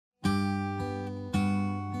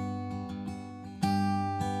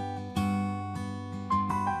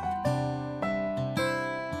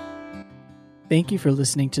Thank you for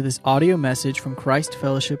listening to this audio message from Christ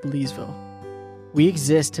Fellowship Leesville. We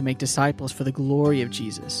exist to make disciples for the glory of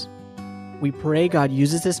Jesus. We pray God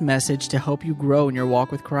uses this message to help you grow in your walk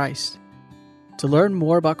with Christ. To learn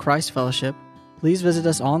more about Christ Fellowship, please visit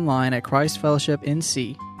us online at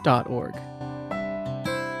christfellowshipnc.org.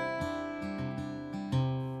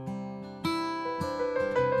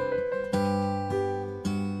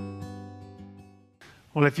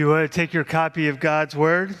 Well, if you would, take your copy of God's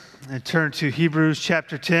Word and turn to Hebrews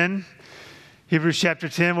chapter 10. Hebrews chapter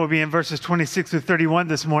 10 will be in verses 26 through 31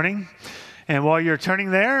 this morning. And while you're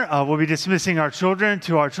turning there, we'll be dismissing our children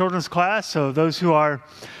to our children's class. So those who are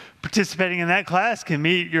participating in that class can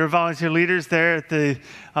meet your volunteer leaders there at the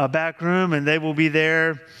back room, and they will be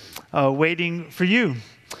there waiting for you.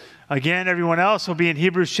 Again, everyone else will be in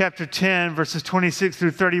Hebrews chapter 10, verses 26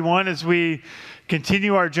 through 31 as we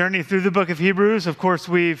continue our journey through the book of Hebrews. Of course,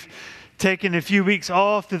 we've taken a few weeks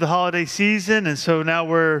off through the holiday season, and so now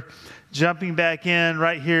we're jumping back in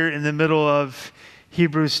right here in the middle of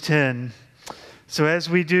Hebrews 10. So as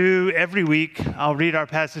we do every week, I'll read our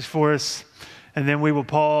passage for us, and then we will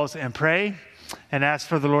pause and pray and ask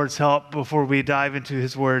for the Lord's help before we dive into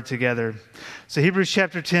His Word together. So Hebrews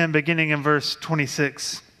chapter 10, beginning in verse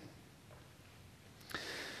 26.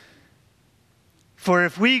 For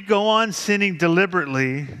if we go on sinning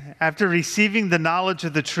deliberately after receiving the knowledge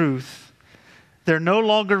of the truth, there no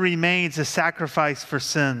longer remains a sacrifice for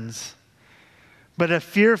sins, but a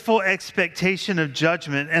fearful expectation of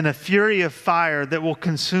judgment and a fury of fire that will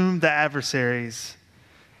consume the adversaries.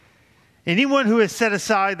 Anyone who has set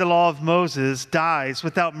aside the law of Moses dies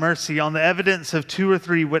without mercy on the evidence of 2 or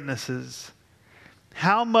 3 witnesses.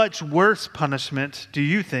 How much worse punishment, do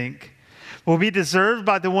you think, will be deserved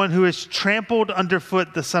by the one who has trampled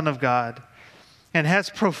underfoot the Son of God and has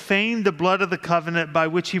profaned the blood of the covenant by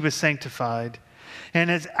which he was sanctified and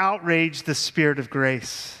has outraged the Spirit of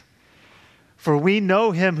grace? For we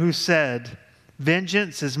know him who said,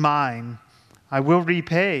 "Vengeance is mine, I will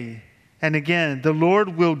repay." And again, the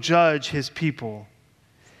Lord will judge his people.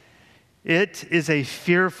 It is a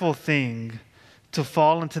fearful thing to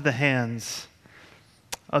fall into the hands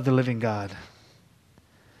of the living God.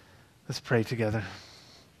 Let's pray together.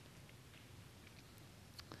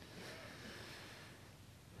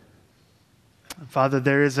 Father,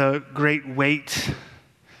 there is a great weight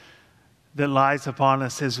that lies upon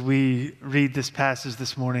us as we read this passage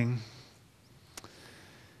this morning.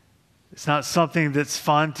 It's not something that's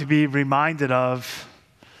fun to be reminded of,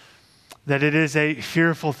 that it is a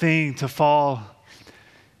fearful thing to fall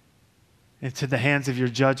into the hands of your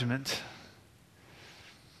judgment.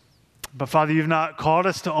 But Father, you've not called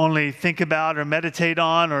us to only think about or meditate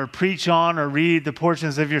on or preach on or read the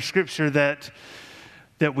portions of your scripture that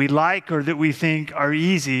we like or that we think are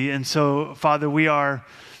easy. And so, Father, we are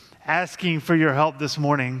asking for your help this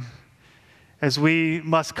morning as we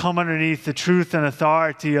must come underneath the truth and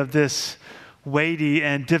authority of this weighty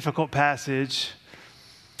and difficult passage.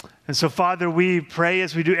 And so, Father, we pray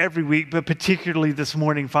as we do every week, but particularly this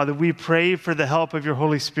morning, Father, we pray for the help of your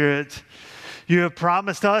Holy Spirit. You have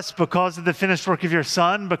promised us, because of the finished work of your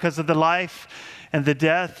Son, because of the life and the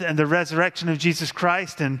death and the resurrection of Jesus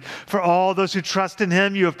Christ, and for all those who trust in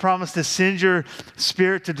him, you have promised to send your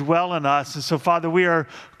Spirit to dwell in us. And so, Father, we are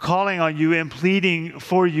calling on you and pleading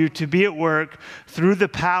for you to be at work through the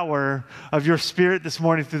power of your Spirit this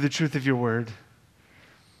morning, through the truth of your word.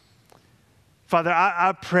 Father,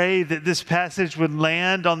 I pray that this passage would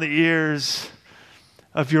land on the ears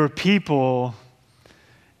of your people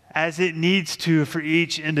as it needs to for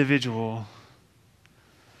each individual.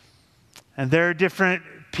 And there are different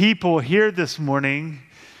people here this morning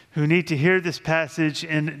who need to hear this passage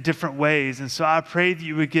in different ways. And so I pray that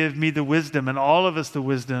you would give me the wisdom and all of us the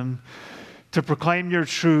wisdom to proclaim your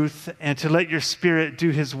truth and to let your Spirit do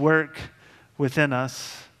his work within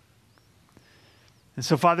us. And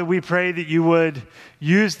so, Father, we pray that you would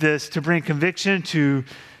use this to bring conviction, to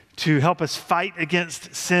help us fight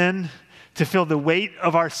against sin, to feel the weight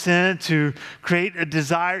of our sin, to create a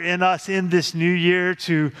desire in us in this new year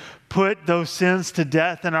to put those sins to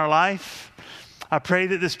death in our life. I pray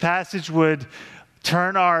that this passage would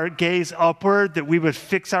turn our gaze upward, that we would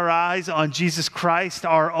fix our eyes on Jesus Christ,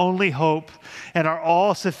 our only hope and our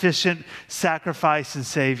all-sufficient sacrifice and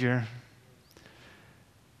Savior.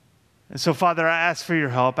 And so, Father, I ask for your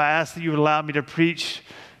help. I ask that you would allow me to preach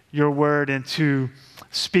your word and to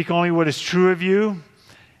speak only what is true of you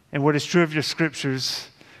and what is true of your scriptures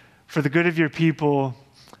for the good of your people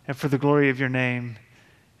and for the glory of your name.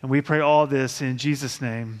 And we pray all this in Jesus'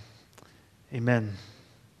 name. Amen.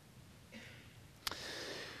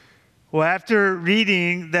 Well, after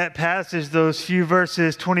reading that passage, those few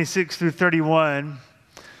verses 26 through 31,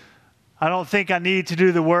 I don't think I need to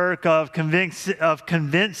do the work of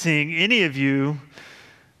convincing any of you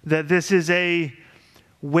that this is a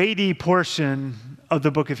weighty portion of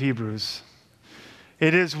the book of Hebrews.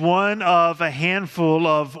 It is one of a handful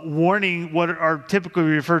of warning, what are typically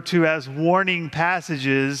referred to as warning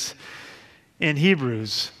passages in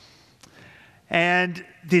Hebrews. And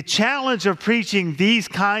the challenge of preaching these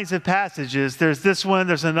kinds of passages, there's this one,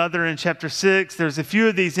 there's another in chapter 6, there's a few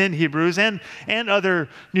of these in Hebrews and other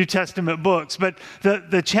New Testament books. But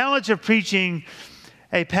the challenge of preaching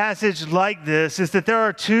a passage like this is that there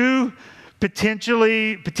are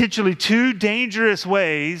potentially two dangerous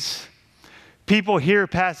ways people hear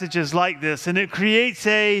passages like this. And it creates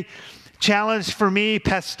a challenge for me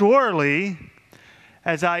pastorally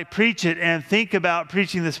as I preach it and think about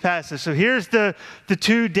preaching this passage. So here's the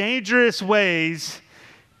two dangerous ways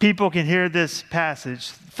people can hear this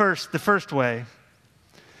passage. The first way.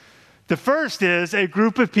 The first is a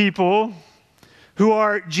group of people who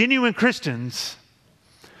are genuine Christians,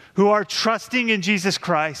 who are trusting in Jesus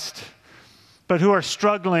Christ, but who are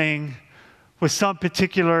struggling with some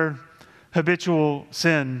particular habitual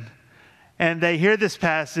sin. And they hear this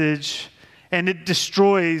passage and it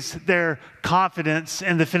destroys their confidence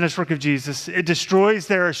in the finished work of Jesus. It destroys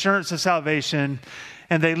their assurance of salvation.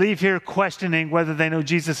 And they leave here questioning whether they know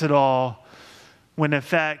Jesus at all, when in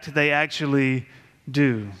fact they actually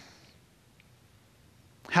do.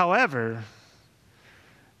 However,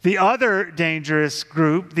 the other dangerous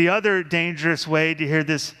group, the other dangerous way to hear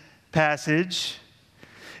this passage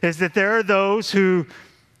is that there are those who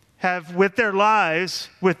have, with their lives,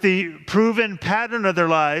 with the proven pattern of their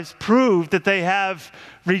lives, proved that they have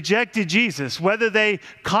rejected Jesus, whether they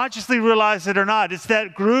consciously realize it or not. It's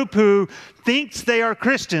that group who thinks they are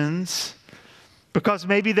Christians because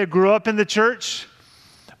maybe they grew up in the church,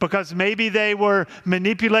 because maybe they were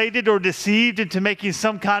manipulated or deceived into making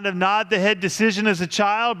some kind of nod-the-head decision as a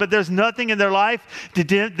child, but there's nothing in their life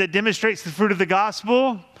that demonstrates the fruit of the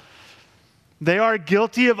gospel. They are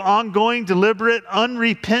guilty of ongoing, deliberate,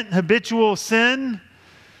 unrepentant, habitual sin.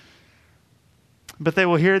 But they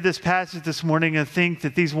will hear this passage this morning and think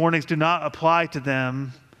that these warnings do not apply to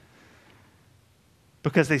them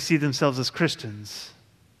because they see themselves as Christians.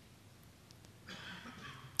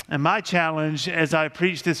 And my challenge as I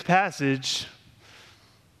preach this passage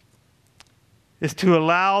is to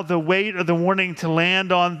allow the weight of the warning to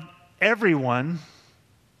land on everyone,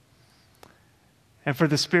 and for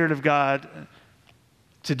the Spirit of God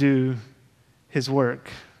to do His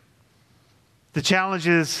work. The challenge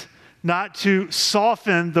is not to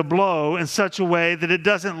soften the blow in such a way that it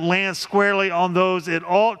doesn't land squarely on those it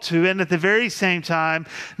ought to, and at the very same time,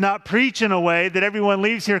 not preach in a way that everyone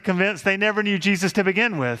leaves here convinced they never knew Jesus to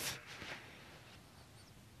begin with.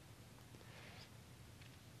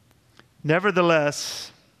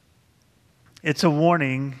 Nevertheless, it's a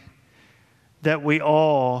warning that we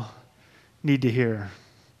all need to hear.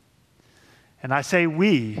 And I say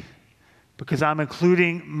we because I'm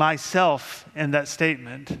including myself in that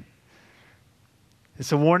statement.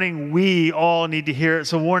 It's a warning we all need to hear.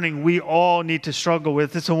 It's a warning we all need to struggle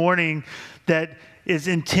with. It's a warning that is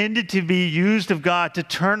intended to be used of God to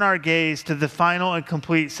turn our gaze to the final and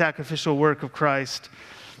complete sacrificial work of Christ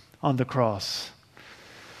on the cross.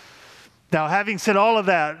 Now, having said all of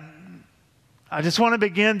that, I just want to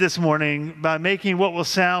begin this morning by making what will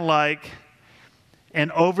sound like an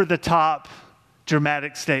over-the-top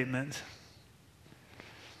dramatic statement.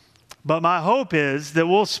 But my hope is that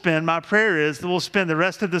my prayer is that we'll spend the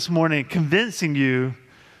rest of this morning convincing you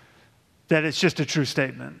that it's just a true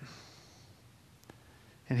statement.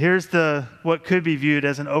 And here's what could be viewed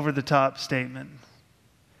as an over-the-top statement.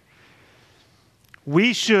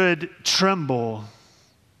 We should tremble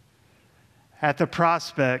at the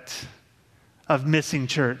prospect of missing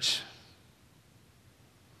church.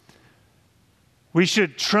 We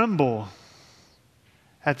should tremble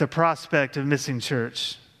at the prospect of missing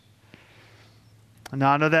church.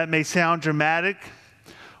 Now, I know that may sound dramatic,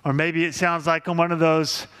 or maybe it sounds like I'm one of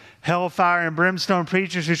those hellfire and brimstone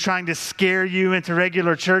preachers who's trying to scare you into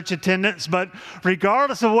regular church attendance, but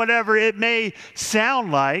regardless of whatever it may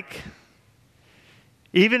sound like,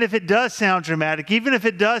 even if it does sound dramatic, even if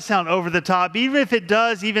it does sound over the top, even if it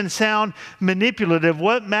does even sound manipulative,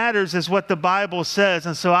 what matters is what the Bible says.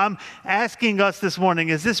 And so I'm asking us this morning,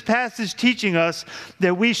 is this passage teaching us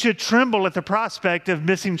that we should tremble at the prospect of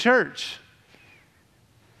missing church?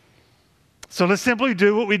 So let's simply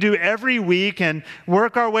do what we do every week and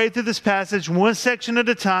work our way through this passage one section at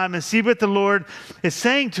a time and see what the Lord is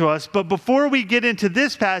saying to us. But before we get into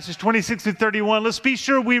this passage, 26 through 31, let's be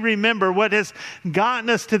sure we remember what has gotten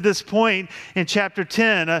us to this point in chapter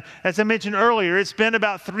 10. As I mentioned earlier, it's been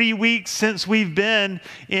about 3 weeks since we've been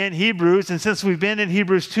in Hebrews and since we've been in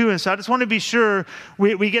Hebrews 2. And so I just want to be sure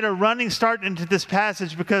we get a running start into this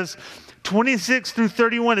passage because 26 through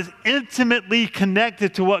 31 is intimately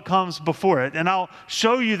connected to what comes before it. And I'll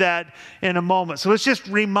show you that in a moment. So let's just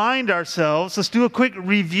remind ourselves, let's do a quick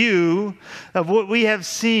review of what we have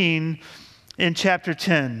seen in chapter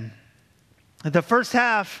 10. The first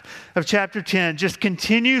half of chapter 10 just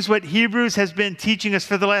continues what Hebrews has been teaching us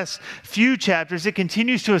for the last few chapters. It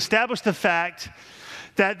continues to establish the fact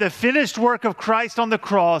that the finished work of Christ on the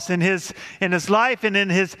cross in his life and in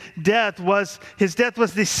his death was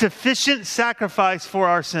the sufficient sacrifice for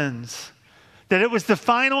our sins. That it was the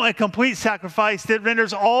final and complete sacrifice that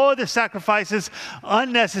renders all other sacrifices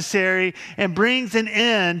unnecessary and brings an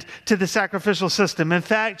end to the sacrificial system. In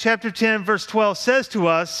fact, chapter 10, verse 12 says to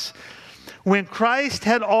us, when Christ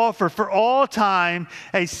had offered for all time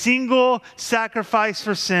a single sacrifice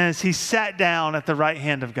for sins, he sat down at the right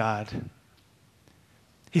hand of God.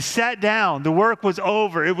 He sat down. The work was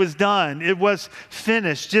over. It was done. It was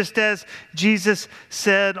finished, just as Jesus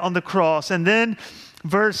said on the cross. And then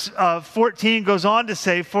verse 14 goes on to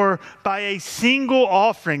say, for by a single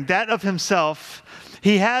offering, that of himself,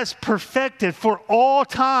 he has perfected for all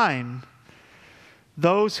time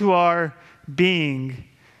those who are being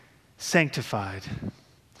sanctified.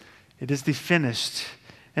 It is the finished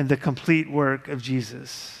and the complete work of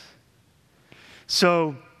Jesus.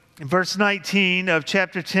 So, in verse 19 of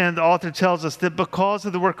chapter 10, the author tells us that because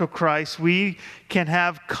of the work of Christ, we can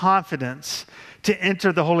have confidence to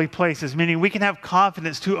enter the holy places, meaning we can have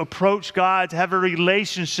confidence to approach God, to have a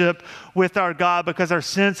relationship with our God because our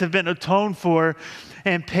sins have been atoned for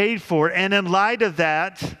and paid for. And in light of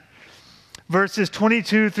that, verses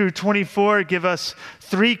 22 through 24 give us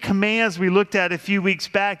 3 commands we looked at a few weeks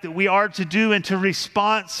back that we are to do in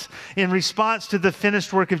response to the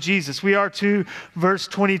finished work of Jesus. We are to, verse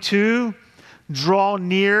 22, draw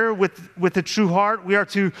near with a true heart. We are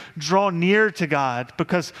to draw near to God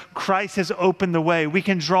because Christ has opened the way. We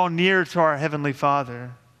can draw near to our Heavenly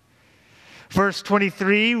Father. Verse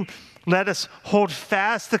 23, let us hold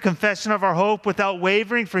fast the confession of our hope without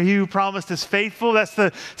wavering, for he who promised is faithful. That's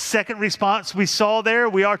the second response we saw there.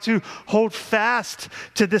 We are to hold fast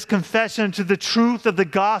to this confession, to the truth of the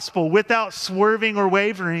gospel without swerving or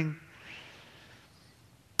wavering.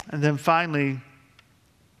 And then finally,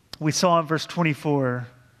 we saw in verse 24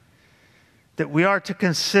 that we are to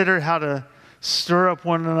consider how to stir up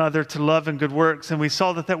one another to love and good works. And we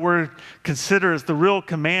saw that word consider is the real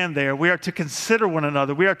command there. We are to consider one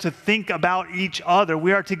another. We are to think about each other.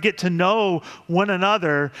 We are to get to know one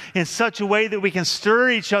another in such a way that we can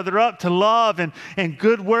stir each other up to love and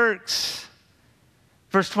good works.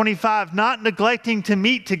 Verse 25, not neglecting to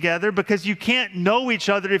meet together because you can't know each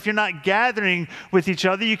other if you're not gathering with each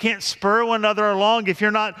other. You can't spur one another along if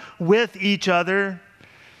you're not with each other.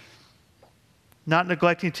 Not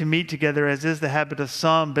neglecting to meet together as is the habit of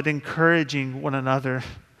some, but encouraging one another.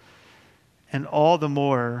 And all the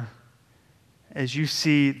more as you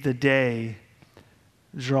see the day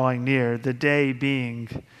drawing near, the day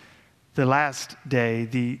being the last day,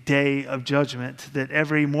 the day of judgment, that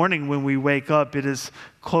every morning when we wake up, it is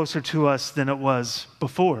closer to us than it was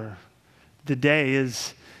before. The day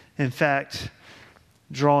is, in fact,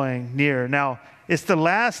 drawing near. Now, it's the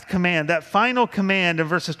last command, that final command in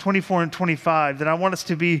verses 24 and 25 that I want us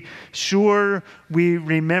to be sure we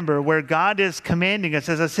remember, where God is commanding us,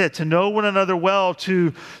 as I said, to know one another well,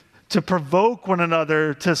 to provoke one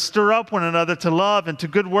another, to stir up one another to love and to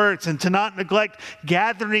good works, and to not neglect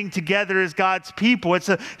gathering together as God's people. It's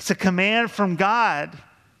a command from God.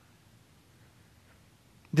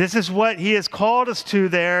 This is what he has called us to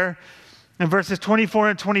there in verses 24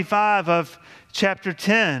 and 25 of chapter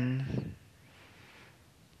 10.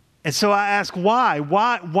 And so I ask why?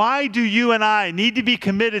 Why do you and I need to be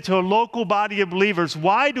committed to a local body of believers?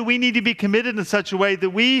 Why do we need to be committed in such a way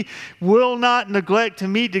that we will not neglect to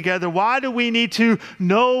meet together? Why do we need to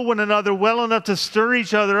know one another well enough to stir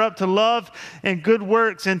each other up to love and good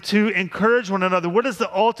works and to encourage one another? What is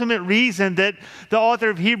the ultimate reason that the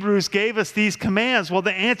author of Hebrews gave us these commands? Well,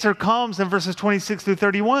 the answer comes in verses 26 through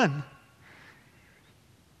 31.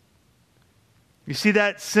 You see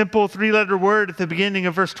that simple 3-letter word at the beginning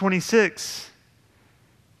of verse 26.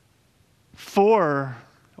 For,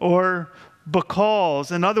 or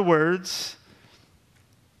because. In other words,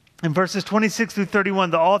 in verses 26 through 31,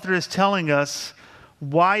 the author is telling us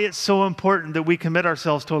why it's so important that we commit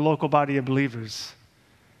ourselves to a local body of believers.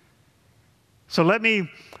 So let me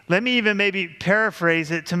even maybe paraphrase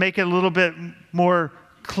it to make it a little bit more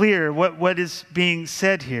clear what is being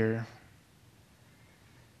said here.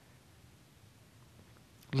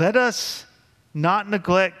 Let us not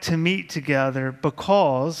neglect to meet together,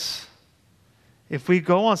 because if we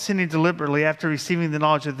go on sinning deliberately after receiving the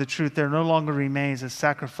knowledge of the truth, there no longer remains a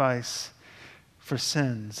sacrifice for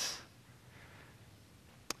sins.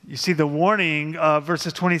 You see, the warning of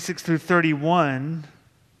verses 26 through 31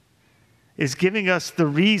 is giving us the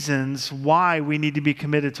reasons why we need to be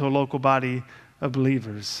committed to a local body of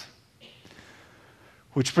believers.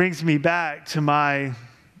 Which brings me back to my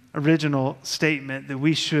original statement that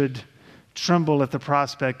we should tremble at the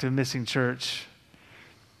prospect of missing church.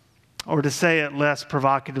 Or to say it less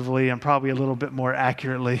provocatively and probably a little bit more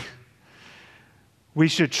accurately, we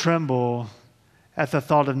should tremble at the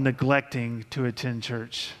thought of neglecting to attend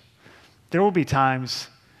church. There will be times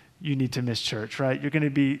you need to miss church, right? You're going to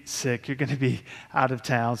be sick. You're going to be out of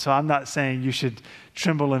town. So I'm not saying you should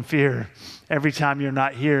tremble in fear every time you're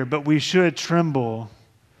not here, but we should tremble.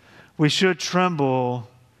 We should tremble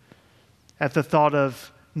at the thought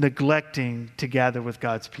of neglecting to gather with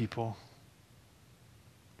God's people.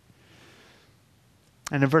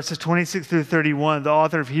 And in verses 26 through 31, the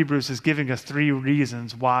author of Hebrews is giving us 3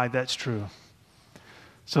 reasons why that's true.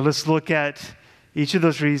 So let's look at each of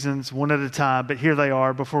those reasons one at a time, but here they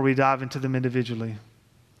are before we dive into them individually.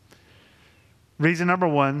 Reason number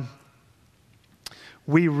 1,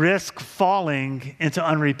 we risk falling into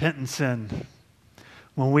unrepentant sin.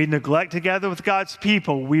 When we neglect to gather with God's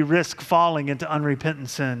people, we risk falling into unrepentant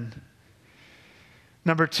sin.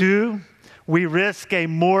 Number 2, we risk a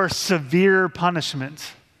more severe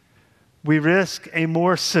punishment. We risk a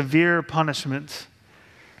more severe punishment.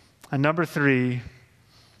 And number 3,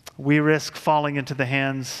 we risk falling into the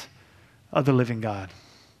hands of the living God.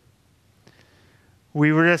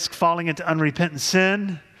 We risk falling into unrepentant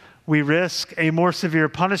sin. We risk a more severe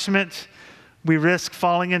punishment. We risk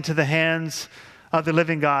falling into the hands of the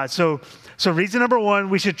living God. So reason number 1,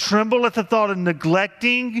 we should tremble at the thought of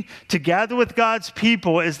neglecting to gather with God's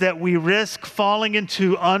people, is that we risk falling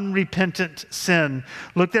into unrepentant sin.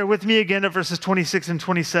 Look there with me again at verses 26 and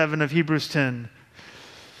 27 of Hebrews 10.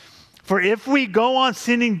 For if we go on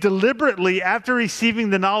sinning deliberately after receiving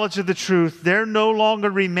the knowledge of the truth, there no longer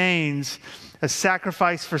remains a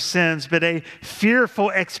sacrifice for sins, but a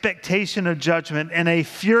fearful expectation of judgment and a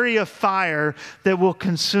fury of fire that will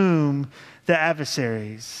consume the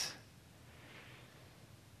adversaries.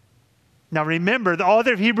 Now remember, the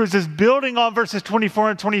author of Hebrews is building on verses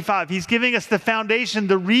 24 and 25. He's giving us the foundation,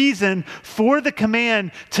 the reason for the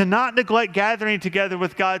command to not neglect gathering together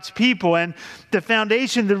with God's people. And the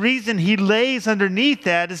foundation, the reason he lays underneath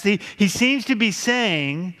that is he seems to be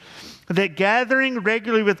saying that gathering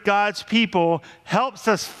regularly with God's people helps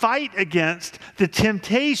us fight against the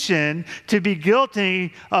temptation to be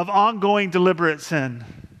guilty of ongoing deliberate sin.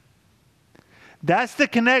 That's the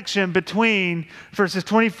connection between verses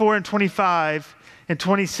 24 and 25 and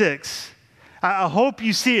 26. I hope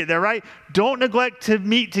you see it there, right? Don't neglect to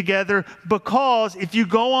meet together, because if you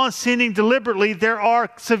go on sinning deliberately, there are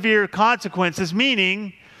severe consequences,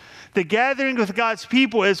 meaning the gathering with God's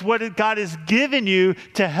people is what God has given you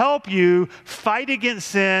to help you fight against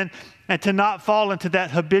sin and to not fall into that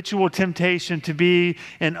habitual temptation to be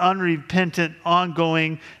an unrepentant,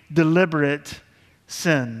 ongoing, deliberate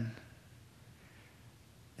sin.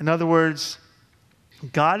 In other words,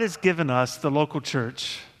 God has given us the local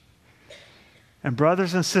church and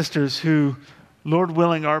brothers and sisters who, Lord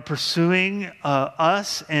willing, are pursuing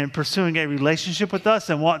us and pursuing a relationship with us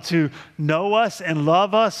and want to know us and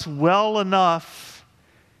love us well enough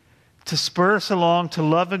to spur us along to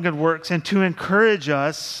love and good works and to encourage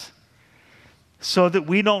us so that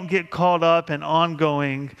we don't get caught up in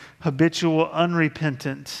ongoing, habitual,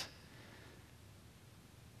 unrepentant,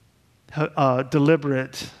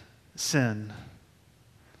 deliberate sin.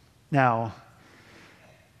 Now,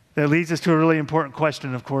 that leads us to a really important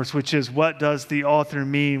question, of course, which is, what does the author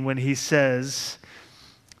mean when he says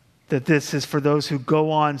that this is for those who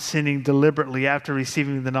go on sinning deliberately after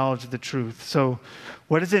receiving the knowledge of the truth? So,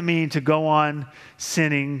 what does it mean to go on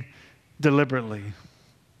sinning deliberately?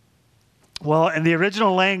 Well, in the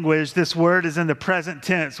original language, this word is in the present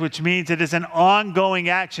tense, which means it is an ongoing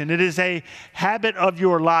action. It is a habit of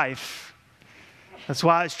your life. That's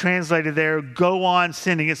why it's translated there, go on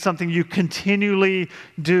sinning. It's something you continually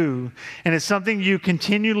do. And it's something you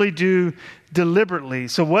continually do deliberately.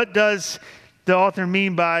 So what does the author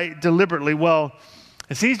mean by deliberately? Well,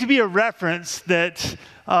 it seems to be a reference that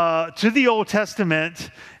to the Old Testament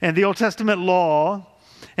and the Old Testament law,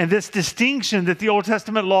 And this distinction that the Old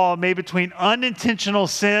Testament law made between unintentional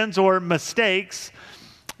sins or mistakes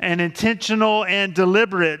and intentional and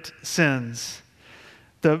deliberate sins.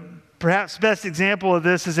 The perhaps best example of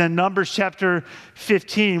this is in Numbers chapter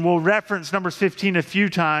 15. We'll reference Numbers 15 a few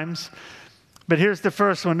times, but here's the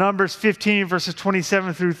first one, Numbers 15, verses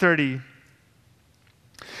 27 through 30.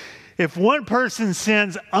 If one person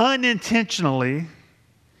sins unintentionally,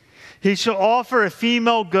 he shall offer a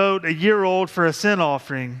female goat a year old for a sin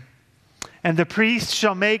offering. And the priest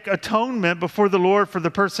shall make atonement before the Lord for the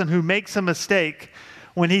person who makes a mistake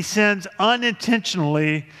when he sins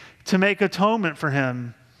unintentionally to make atonement for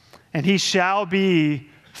him, and he shall be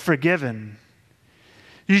forgiven.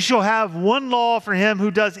 You shall have one law for him who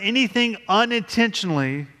does anything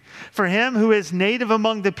unintentionally, for him who is native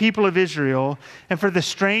among the people of Israel, and for the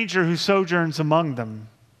stranger who sojourns among them.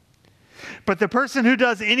 But the person who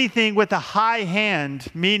does anything with a high hand,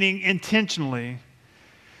 meaning intentionally,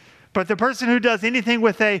 but the person who does anything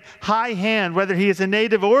with a high hand, whether he is a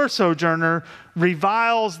native or sojourner,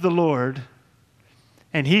 reviles the Lord,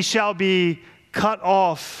 and he shall be cut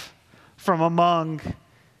off from among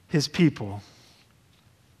his people.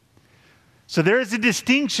 So there is a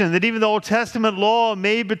distinction that even the Old Testament law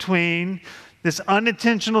made between this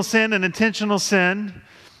unintentional sin and intentional sin,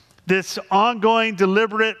 this ongoing,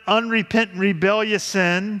 deliberate, unrepentant, rebellious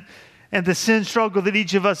sin, and the sin struggle that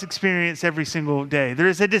each of us experience every single day. There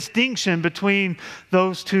is a distinction between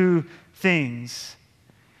those two things.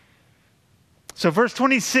 So verse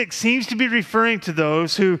 26 seems to be referring to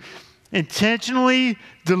those who intentionally,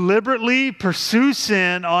 deliberately pursue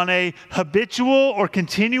sin on a habitual or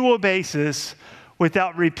continual basis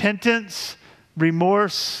without repentance,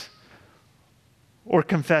 remorse, or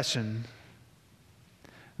confession.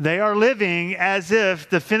 They are living as if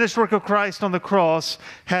the finished work of Christ on the cross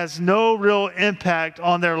has no real impact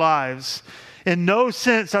on their lives. In no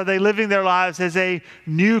sense are they living their lives as a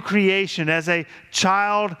new creation, as a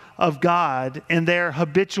child of God in their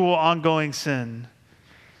habitual ongoing sin.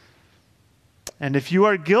 And if you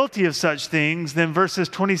are guilty of such things, then verses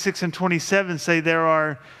 26 and 27 say there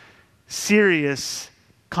are serious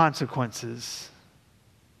consequences.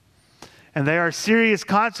 And they are serious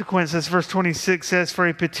consequences, verse 26 says, for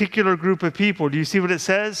a particular group of people. Do you see what it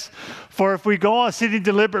says? For if we go on sinning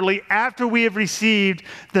deliberately after we have received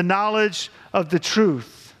the knowledge of the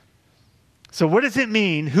truth. So what does it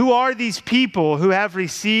mean? Who are these people who have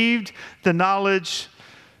received the knowledge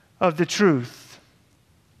of the truth?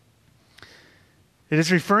 It is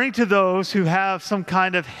referring to those who have some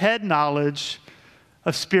kind of head knowledge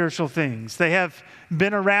of spiritual things. They have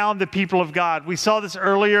been around the people of God. We saw this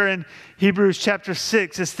earlier in Hebrews chapter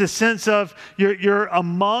 6. It's the sense of you're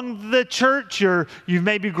among the church. You've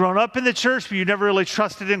maybe grown up in the church, but you never really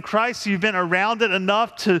trusted in Christ. So you've been around it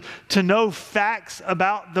enough to know facts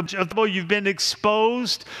about the gospel. You've been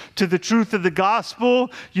exposed to the truth of the gospel.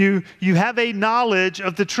 You have a knowledge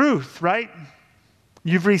of the truth, right?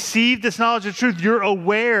 You've received this knowledge of truth. You're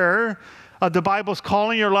aware of the Bible's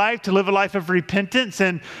calling your life to live a life of repentance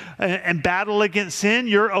and battle against sin.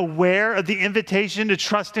 You're aware of the invitation to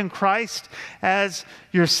trust in Christ as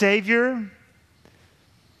your Savior. And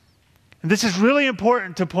this is really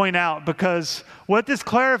important to point out, because what this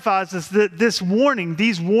clarifies is that this warning,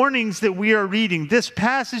 these warnings that we are reading, this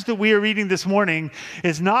passage that we are reading this morning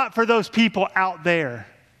is not for those people out there.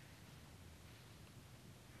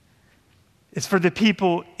 It's for the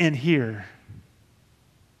people in here.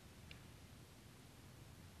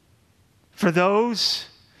 For those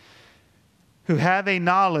who have a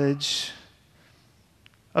knowledge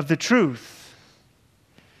of the truth.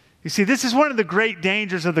 You see, this is one of the great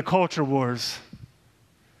dangers of the culture wars.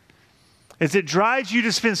 Is it drives you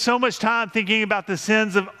to spend so much time thinking about the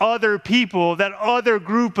sins of other people, that other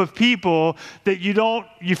group of people, that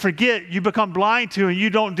you forget, you become blind to, and you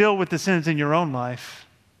don't deal with the sins in your own life.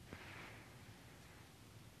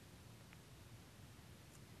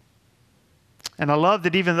 And I love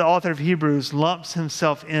that even the author of Hebrews lumps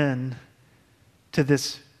himself in to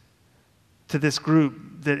this group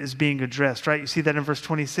that is being addressed, right? You see that in verse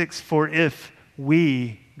 26, for if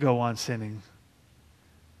we go on sinning.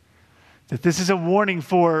 That this is a warning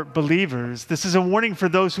for believers. This is a warning for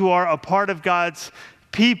those who are a part of God's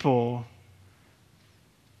people,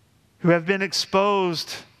 who have been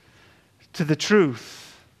exposed to the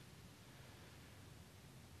truth.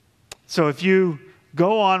 So if you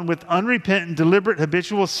go on with unrepentant, deliberate,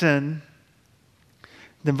 habitual sin,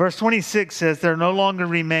 then verse 26 says there no longer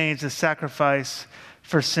remains a sacrifice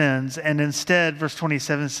for sins. And instead, verse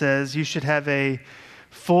 27 says you should have a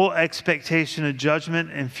full expectation of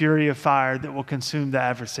judgment and fury of fire that will consume the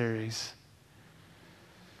adversaries.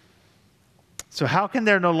 So how can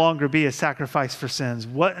there no longer be a sacrifice for sins?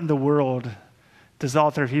 What in the world does the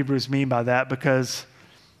author of Hebrews mean by that? Because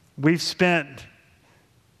we've spent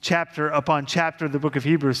chapter upon chapter of the book of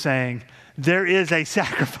Hebrews saying there is a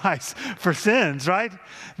sacrifice for sins, right?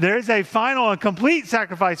 There is a final and complete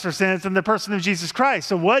sacrifice for sins in the person of Jesus Christ.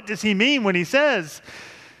 So what does he mean when he says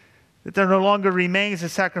that there no longer remains a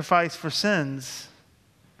sacrifice for sins?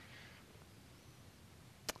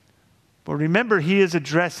 But remember, he is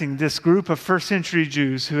addressing this group of first century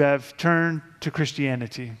Jews who have turned to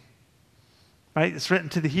Christianity, right? It's written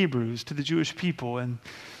to the Hebrews, to the Jewish people, and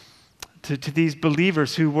to these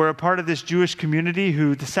believers who were a part of this Jewish community,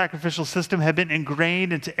 who the sacrificial system had been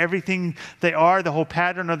ingrained into everything they are, the whole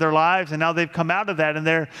pattern of their lives, and now they've come out of that, and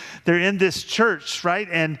they're in this church, right?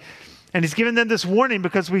 And he's given them this warning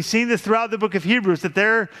because we've seen this throughout the book of Hebrews, that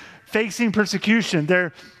they're facing persecution,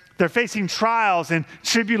 they're facing trials and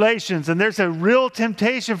tribulations, and there's a real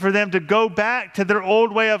temptation for them to go back to their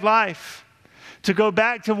old way of life, to go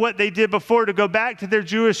back to what they did before, to go back to their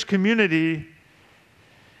Jewish community.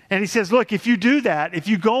 And he says, look, if you do that, if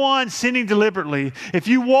you go on sinning deliberately, if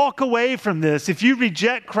you walk away from this, if you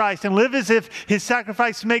reject Christ and live as if his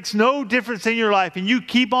sacrifice makes no difference in your life, and you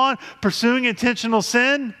keep on pursuing intentional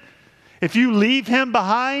sin, if you leave him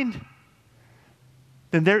behind,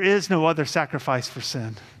 then there is no other sacrifice for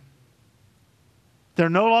sin. There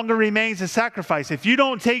no longer remains a sacrifice. If you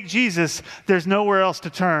don't take Jesus, there's nowhere else to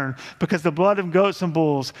turn, because the blood of goats and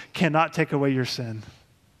bulls cannot take away your sin.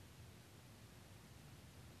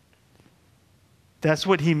 That's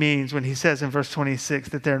what he means when he says in verse 26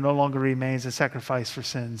 that there no longer remains a sacrifice for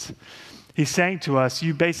sins. He's saying to us,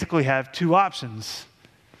 you basically have two options.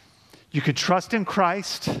 You could trust in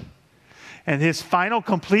Christ and his final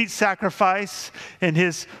complete sacrifice and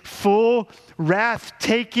his full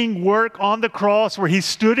wrath-taking work on the cross where he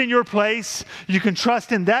stood in your place. You can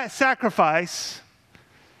trust in that sacrifice,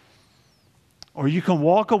 or you can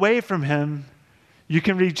walk away from him. You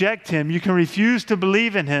can reject him. You can refuse to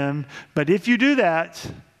believe in him. But if you do that,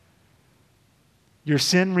 your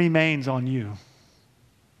sin remains on you.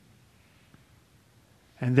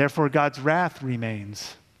 And therefore God's wrath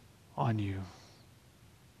remains on you.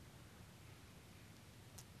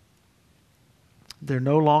 There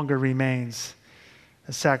no longer remains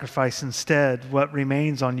a sacrifice. Instead, what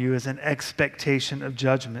remains on you is an expectation of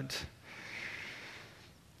judgment.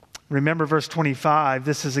 Remember verse 25.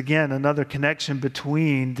 This is again another connection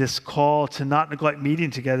between this call to not neglect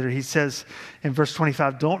meeting together. He says in verse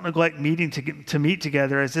 25, don't neglect meeting to meet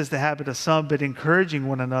together, as is the habit of some, but encouraging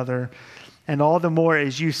one another, and all the more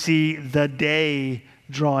as you see the day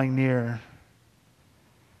drawing near.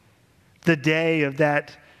 The day of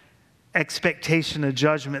that expectation of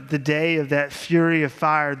judgment, the day of that fury of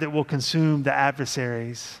fire that will consume the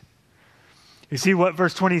adversaries. You see what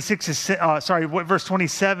verse 27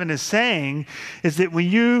 is saying is that when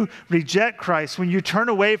you reject Christ, when you turn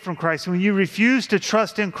away from Christ, when you refuse to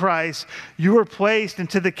trust in Christ, you are placed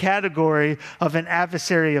into the category of an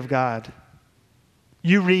adversary of God.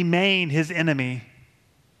 You remain his enemy.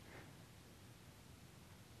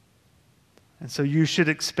 And so you should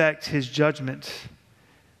expect his judgment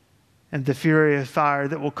and the fury of fire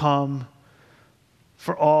that will come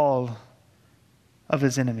for all of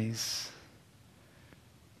his enemies.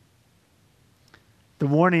 The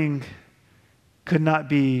warning could not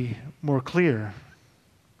be more clear.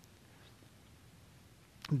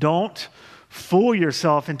 Don't fool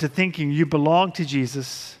yourself into thinking you belong to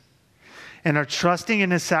Jesus and are trusting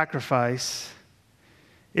in his sacrifice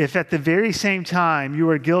if at the very same time you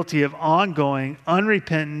are guilty of ongoing,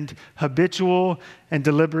 unrepentant, habitual, and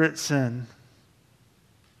deliberate sin.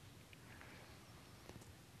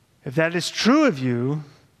 If that is true of you,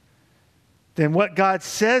 then what God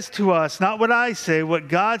says to us, not what I say, what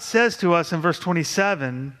God says to us in verse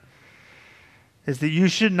 27 is that you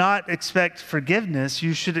should not expect forgiveness.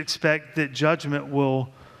 You should expect that judgment will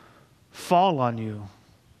fall on you.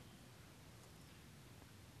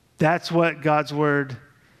 That's what God's word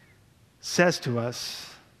says to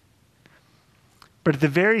us. But at the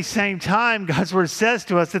very same time, God's word says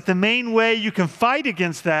to us that the main way you can fight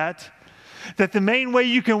against that the main way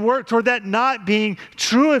you can work toward that not being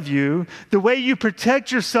true of you, the way you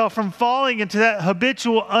protect yourself from falling into that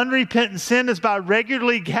habitual, unrepentant sin is by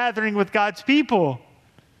regularly gathering with God's people.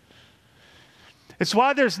 It's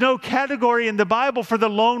why there's no category in the Bible for the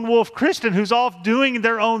lone wolf Christian who's off doing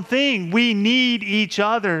their own thing. We need each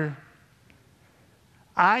other.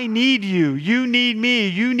 I need you. You need me.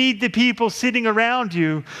 You need the people sitting around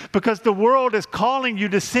you, because the world is calling you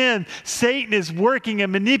to sin. Satan is working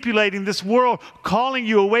and manipulating this world, calling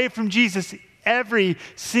you away from Jesus every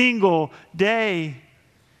single day.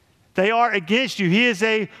 They are against you. He is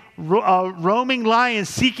a roaming lion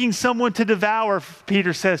seeking someone to devour,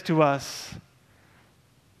 Peter says to us.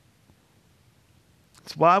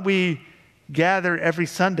 It's why we gather every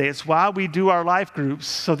Sunday. It's why we do our life groups,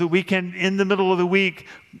 so that we can, in the middle of the week,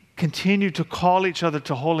 continue to call each other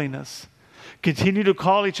to holiness. Continue to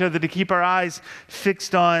call each other to keep our eyes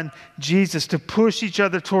fixed on Jesus, to push each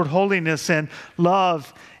other toward holiness and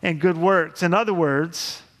love and good works. In other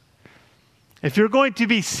words, if you're going to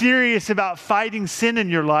be serious about fighting sin in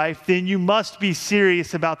your life, then you must be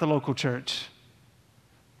serious about the local church.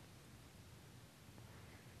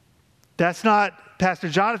 That's not Pastor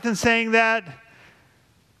Jonathan saying that.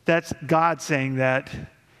 That's God saying that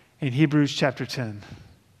in Hebrews chapter 10.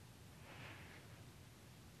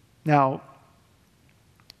 Now,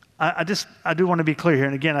 I do want to be clear here.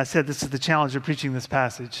 And again, I said this is the challenge of preaching this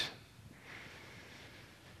passage.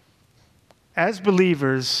 As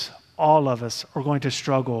believers, all of us are going to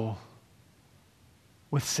struggle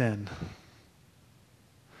with sin.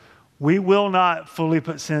 We will not fully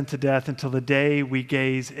put sin to death until the day we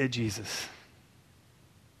gaze at Jesus.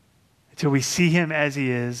 Until we see him as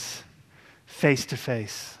he is, face to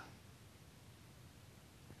face.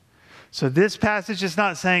 So this passage is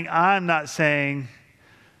not saying, I'm not saying,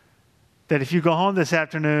 that if you go home this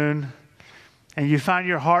afternoon and you find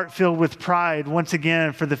your heart filled with pride once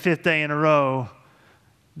again for the 5th day in a row,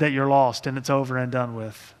 that you're lost and it's over and done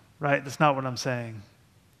with, right? That's not what I'm saying.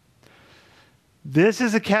 This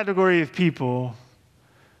is a category of people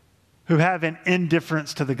who have an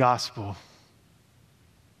indifference to the gospel.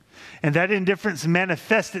 And that indifference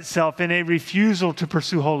manifests itself in a refusal to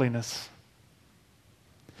pursue holiness,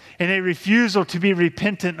 in a refusal to be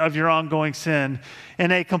repentant of your ongoing sin,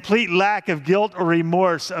 and a complete lack of guilt or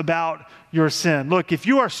remorse about your sin. Look, if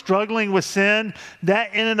you are struggling with sin,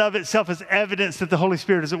 that in and of itself is evidence that the Holy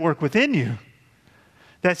Spirit is at work within you.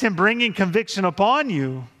 That's him bringing conviction upon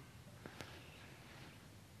you.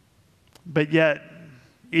 But yet,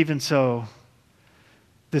 even so,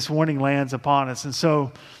 this warning lands upon us. And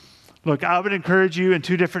so, look, I would encourage you in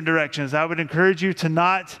two different directions. I would encourage you to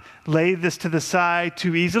not lay this to the side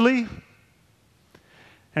too easily.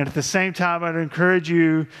 And at the same time, I'd encourage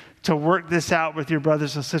you to work this out with your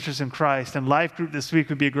brothers and sisters in Christ. And Life Group this week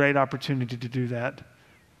would be a great opportunity to do that.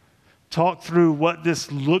 Talk through what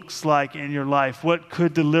this looks like in your life. What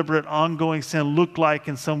could deliberate, ongoing sin look like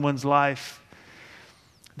in someone's life?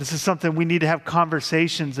 This is something we need to have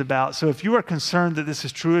conversations about. So if you are concerned that this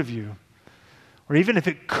is true of you, or even if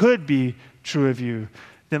it could be true of you,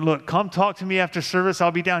 then look, come talk to me after service.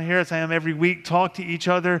 I'll be down here as I am every week. Talk to each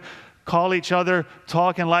other, call each other,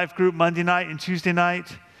 talk in Life Group Monday night and Tuesday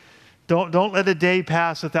night. Don't let a day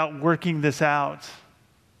pass without working this out.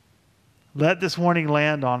 Let this warning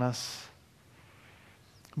land on us.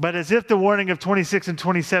 But as if the warning of 26 and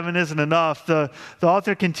 27 isn't enough, the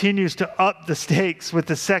author continues to up the stakes with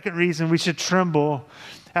the second reason we should tremble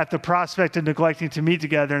at the prospect of neglecting to meet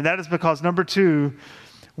together. And that is because, number 2,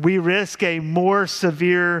 we risk a more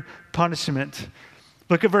severe punishment.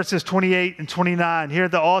 Look at verses 28 and 29. Here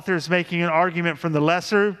the author is making an argument from the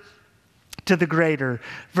lesser to the greater.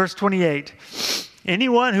 Verse 28,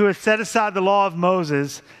 anyone who has set aside the law of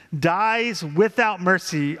Moses dies without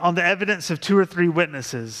mercy on the evidence of 2 or 3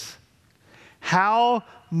 witnesses. How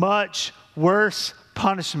much worse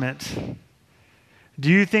punishment do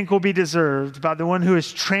you think will be deserved by the one who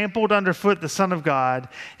has trampled underfoot the Son of God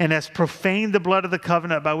and has profaned the blood of the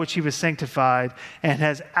covenant by which he was sanctified and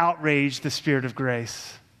has outraged the Spirit of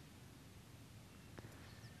grace?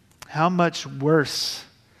 How much worse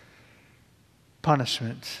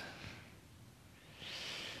punishment?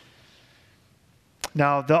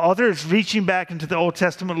 Now, the author is reaching back into the Old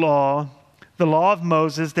Testament law, the law of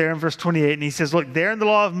Moses, there in verse 28, and he says, look, there in the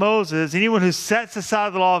law of Moses, anyone who sets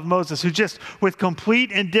aside the law of Moses, who just with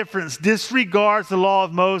complete indifference disregards the law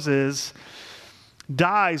of Moses,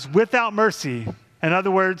 dies without mercy. In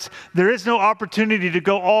other words, there is no opportunity to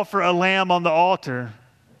go offer a lamb on the altar.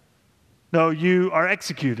 No, you are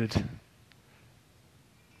executed.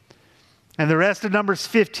 And the rest of Numbers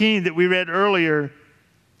 15 that we read earlier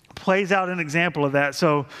plays out an example of that.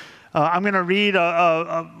 So I'm going to read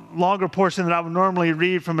a longer portion than I would normally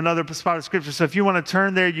read from another spot of Scripture. So if you want to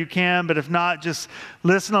turn there, you can. But if not, just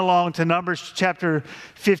listen along to Numbers chapter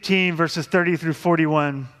 15, verses 30 through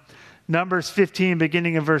 41. Numbers 15,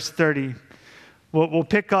 beginning in verse 30. We'll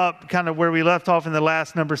pick up kind of where we left off in the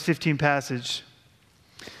last Numbers 15 passage.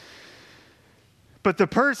 But the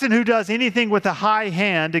person who does anything with a high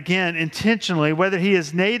hand, again, intentionally, whether he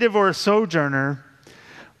is native or a sojourner,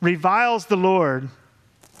 reviles the Lord,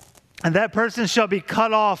 and that person shall be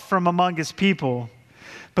cut off from among his people,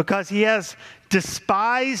 because he has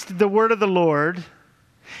despised the word of the Lord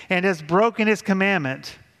and has broken his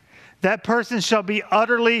commandment, that person shall be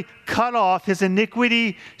utterly cut off. His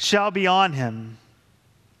iniquity shall be on him.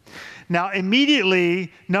 Now,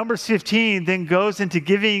 immediately, Numbers 15 then goes into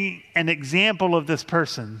giving an example of this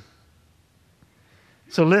person.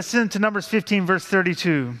 So listen to Numbers 15, verse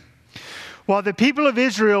 32. While the people of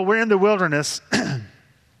Israel were in the wilderness,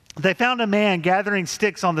 they found a man gathering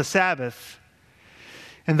sticks on the Sabbath.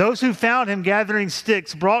 And those who found him gathering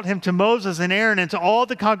sticks brought him to Moses and Aaron and to all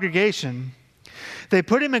the congregation. They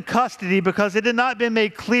put him in custody because it had not been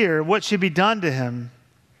made clear what should be done to him.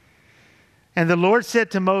 And the Lord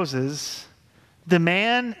said to Moses, "The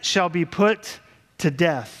man shall be put to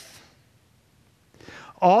death.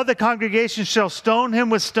 All the congregation shall stone him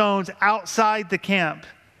with stones outside the camp."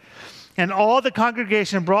 And all the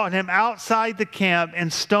congregation brought him outside the camp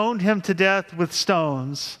and stoned him to death with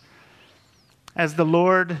stones, as the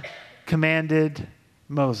Lord commanded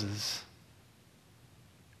Moses.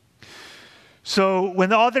 So when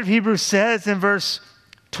the author of Hebrews says in verse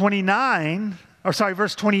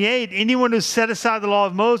 28, anyone who set aside the law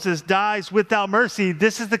of Moses dies without mercy,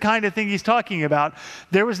 this is the kind of thing he's talking about.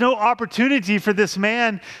 There was no opportunity for this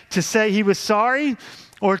man to say he was sorry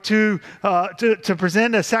or to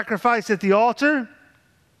present a sacrifice at the altar.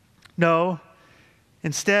 No,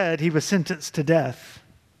 instead he was sentenced to death.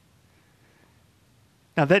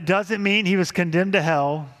 Now that doesn't mean he was condemned to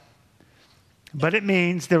hell, but it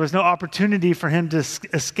means there was no opportunity for him to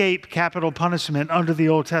escape capital punishment under the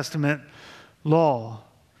Old Testament law.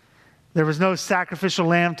 There was no sacrificial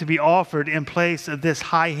lamb to be offered in place of this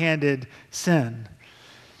high-handed sin.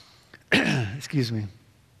 Excuse me.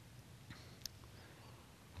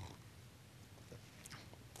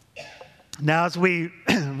 Now, as we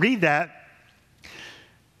read that,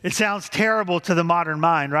 it sounds terrible to the modern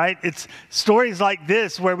mind, right? It's stories like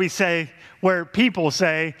this where people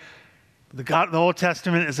say, the Old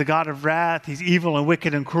Testament is a God of wrath. He's evil and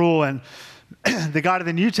wicked and cruel. And the God of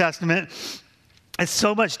the New Testament is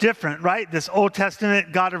so much different, right? This Old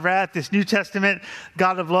Testament God of wrath, this New Testament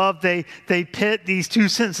God of love, they pit these two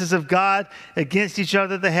senses of God against each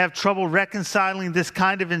other. They have trouble reconciling this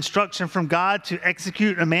kind of instruction from God to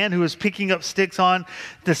execute a man who is picking up sticks on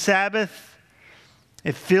the Sabbath.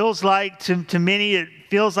 It feels like, to many, it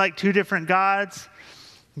feels like two different gods.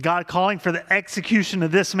 God calling for the execution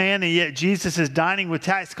of this man, and yet Jesus is dining with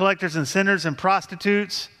tax collectors and sinners and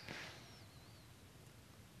prostitutes.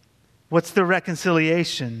 What's the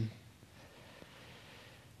reconciliation?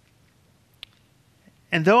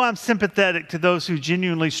 And though I'm sympathetic to those who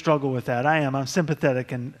genuinely struggle with that, I'm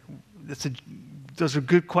sympathetic, and those are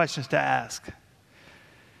good questions to ask.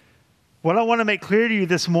 What I want to make clear to you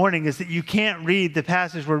this morning is that you can't read the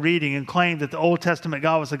passage we're reading and claim that the Old Testament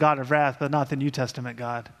God was a God of wrath, but not the New Testament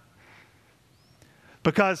God.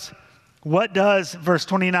 Because what does verse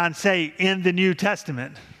 29 say in the New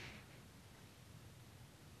Testament?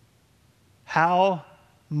 How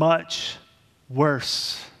much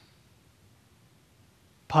worse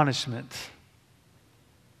punishment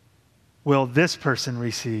will this person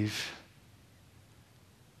receive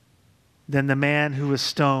than the man who was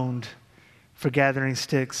stoned for gathering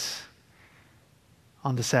sticks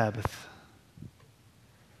on the Sabbath?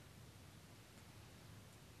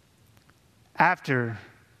 After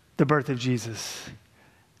the birth of Jesus,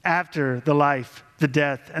 after the life, the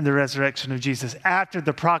death, and the resurrection of Jesus, after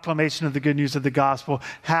the proclamation of the good news of the gospel,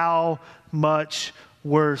 how much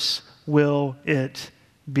worse will it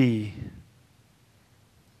be?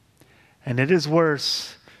 And it is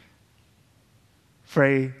worse for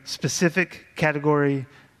a specific category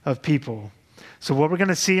of people. So what we're going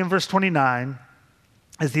to see in verse 29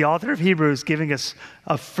 is the author of Hebrews giving us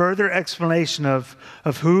a further explanation of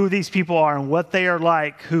who these people are and what they are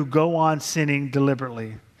like who go on sinning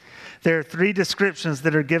deliberately. There are three descriptions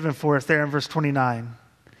that are given for us there in verse 29.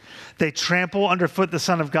 They trample underfoot the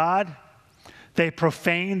Son of God, they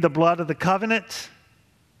profane the blood of the covenant,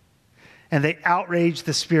 and they outrage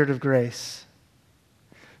the Spirit of grace.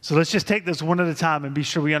 So let's just take this one at a time and be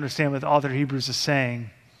sure we understand what the author of Hebrews is saying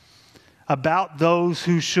about those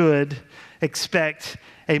who should expect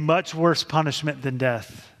a much worse punishment than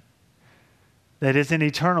death. That is an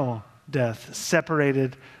eternal death,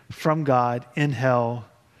 separated from God in hell,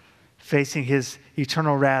 facing his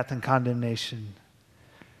eternal wrath and condemnation.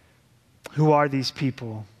 Who are these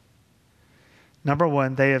people? Number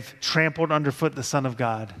one, they have trampled underfoot the Son of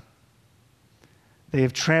God. They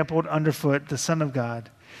have trampled underfoot the Son of God.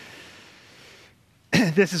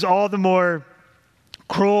 This is all the more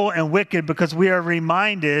cruel and wicked because we are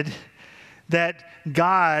reminded that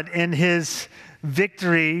God, in his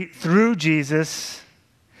victory through Jesus,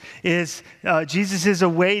 is Jesus is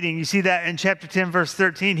awaiting. You see that in chapter 10, verse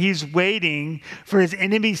 13. He's waiting for his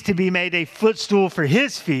enemies to be made a footstool for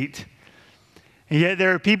his feet. And yet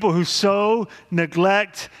there are people who so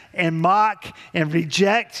neglect and mock and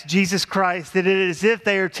reject Jesus Christ that it is as if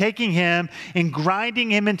they are taking him and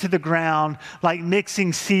grinding him into the ground like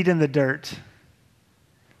mixing seed in the dirt.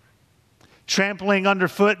 Trampling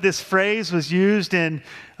underfoot, this phrase was used in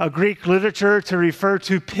Greek literature to refer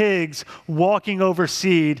to pigs walking over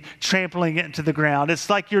seed, trampling it into the ground. It's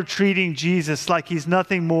like you're treating Jesus like he's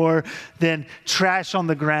nothing more than trash on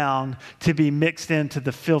the ground to be mixed into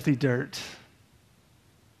the filthy dirt.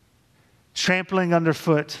 Trampling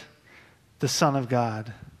underfoot the Son of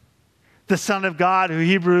God. The Son of God, who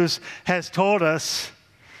Hebrews has told us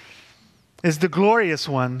is the glorious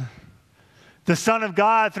one. The Son of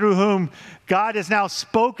God through whom God has now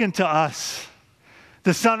spoken to us.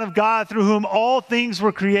 The Son of God through whom all things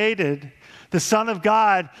were created. The Son of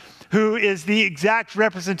God who is the exact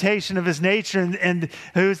representation of his nature and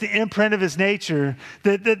who is the imprint of his nature.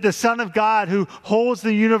 The Son of God who holds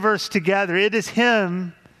the universe together. It is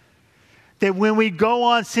him that when we go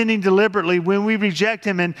on sinning deliberately, when we reject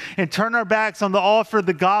him and turn our backs on the offer of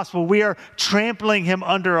the gospel, we are trampling him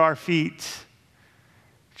under our feet,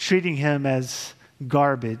 treating him as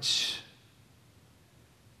garbage.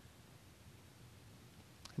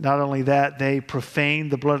 Not only that, they profaned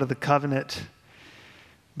the blood of the covenant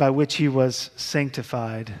by which he was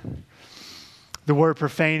sanctified. The word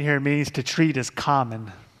profane here means to treat as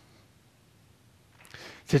common.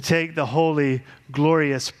 To take the holy,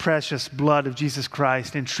 glorious, precious blood of Jesus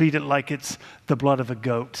Christ and treat it like it's the blood of a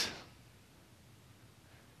goat.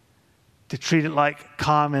 To treat it like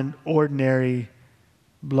common, ordinary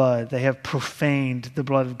blood. They have profaned the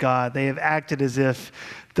blood of God. They have acted as if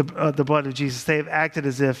the blood of Jesus, they have acted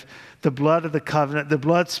as if the blood of the covenant, the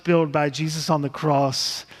blood spilled by Jesus on the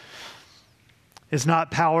cross, is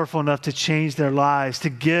not powerful enough to change their lives, to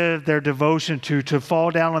give their devotion to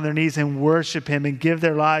fall down on their knees and worship him and give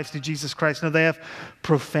their lives to Jesus Christ. No, they have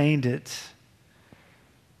profaned it.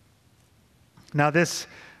 Now, this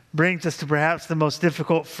brings us to perhaps the most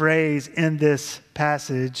difficult phrase in this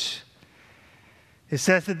passage. It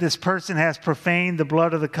says that this person has profaned the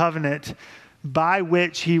blood of the covenant by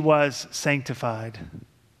which he was sanctified.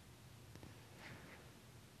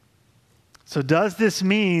 So does this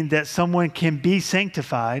mean that someone can be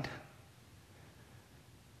sanctified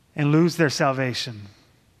and lose their salvation?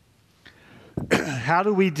 How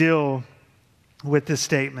do we deal with this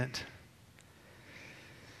statement?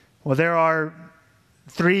 Well, there are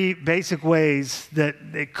three basic ways that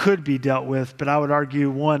it could be dealt with, but I would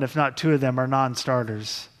argue one, if not two of them, are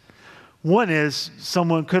non-starters. One is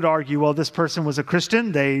someone could argue, well, this person was a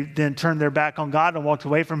Christian. They then turned their back on God and walked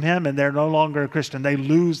away from him, and they're no longer a Christian. They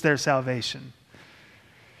lose their salvation.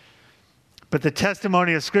 But the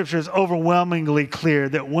testimony of Scripture is overwhelmingly clear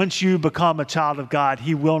that once you become a child of God,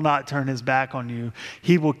 he will not turn his back on you.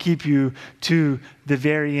 He will keep you to the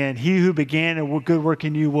very end. He who began a good work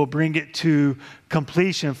in you will bring it to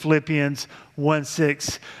completion, Philippians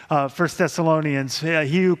 1:6. 1 Thessalonians,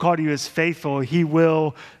 he who called you is faithful, he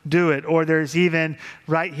will do it. Or there's even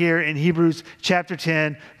right here in Hebrews chapter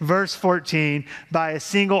 10, verse 14, by a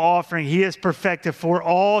single offering, he has perfected for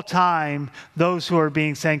all time those who are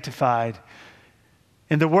being sanctified.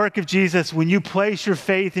 In the work of Jesus, when you place your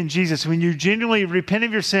faith in Jesus, when you genuinely repent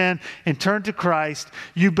of your sin and turn to Christ,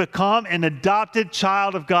 you become an adopted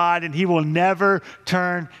child of God, and he will never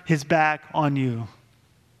turn his back on you.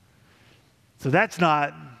 So that's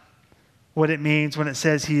not what it means when it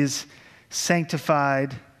says he is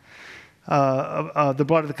sanctified, the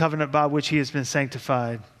blood of the covenant by which he has been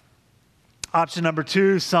sanctified. Option number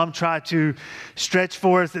two, some try to stretch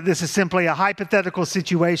for us that this is simply a hypothetical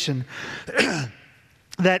situation.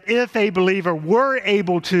 That if a believer were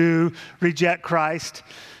able to reject Christ,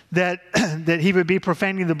 that he would be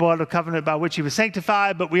profaning the blood of covenant by which he was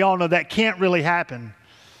sanctified, but we all know that can't really happen.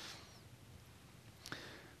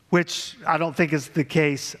 Which I don't think is the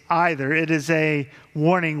case either. It is a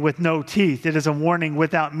warning with no teeth. It is a warning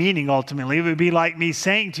without meaning, ultimately. It would be like me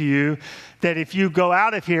saying to you that if you go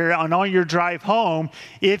out of here and on your drive home,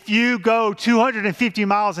 if you go 250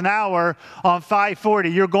 miles an hour on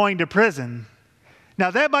 540, you're going to prison. Now,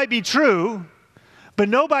 that might be true, but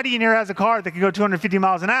nobody in here has a car that can go 250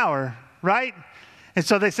 miles an hour, right? And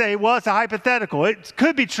so they say, well, it's a hypothetical. It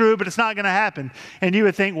could be true, but it's not going to happen. And you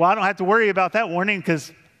would think, well, I don't have to worry about that warning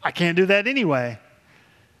because I can't do that anyway.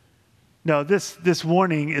 No, this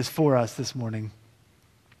warning is for us this morning.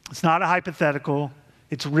 It's not a hypothetical.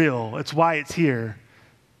 It's real. It's why it's here.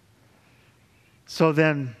 So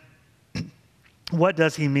then, what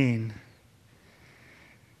does he mean?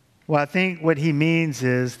 Well, I think what he means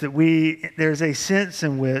is that there's a sense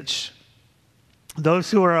in which those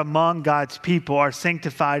who are among God's people are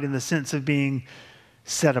sanctified in the sense of being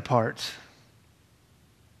set apart.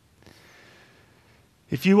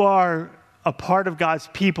 If you are a part of God's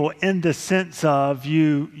people in the sense of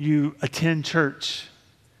you attend church,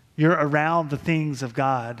 you're around the things of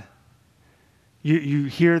God, you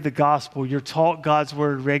hear the gospel, you're taught God's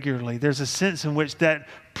word regularly, there's a sense in which that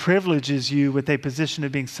privileges you with a position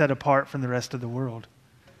of being set apart from the rest of the world.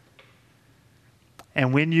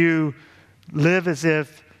 And when you live as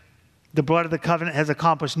if the blood of the covenant has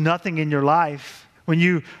accomplished nothing in your life, when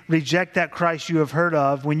you reject that Christ you have heard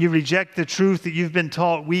of, when you reject the truth that you've been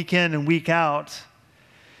taught week in and week out,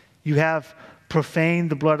 you have profaned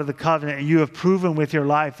the blood of the covenant, and you have proven with your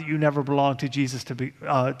life that you never belonged to Jesus to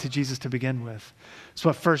begin with. That's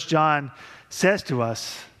what 1 John says to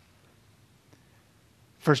us.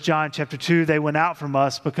 1 John chapter 2, they went out from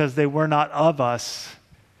us because they were not of us.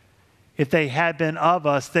 If they had been of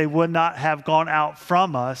us, they would not have gone out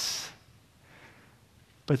from us.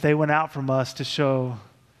 But they went out from us to show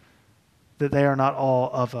that they are not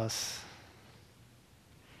all of us.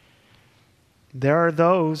 There are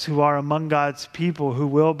those who are among God's people who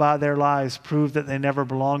will, by their lives, prove that they never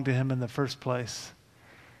belonged to Him in the first place.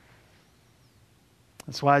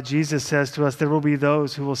 That's why Jesus says to us, there will be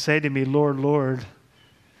those who will say to me, Lord, Lord,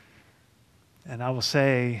 and I will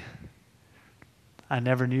say, I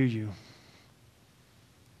never knew you.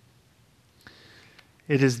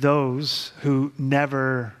 It is those who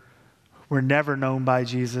were never known by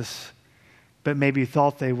Jesus, but maybe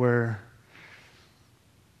thought they were,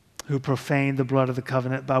 who profaned the blood of the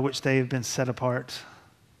covenant by which they have been set apart.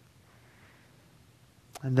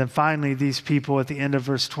 And then finally, these people at the end of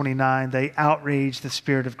verse 29, they outrage the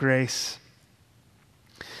Spirit of grace.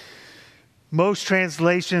 Most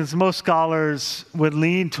translations, most scholars would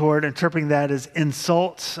lean toward interpreting that as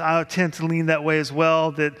insult. I tend to lean that way as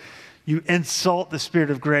well, that you insult the Spirit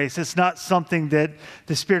of grace. It's not something that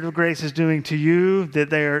the Spirit of grace is doing to you,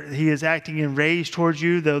 that He is acting in rage towards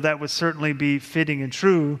you, though that would certainly be fitting and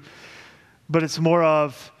true. But it's more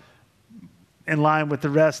of, in line with the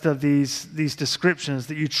rest of these descriptions,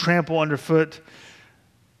 that you trample underfoot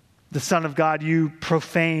the Son of God, you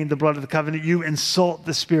profane the blood of the covenant, you insult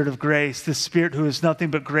the Spirit of grace, the Spirit who is nothing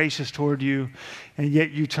but gracious toward you, and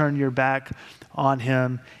yet you turn your back on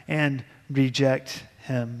Him and reject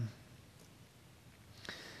Him.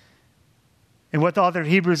 And what the author of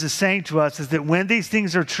Hebrews is saying to us is that when these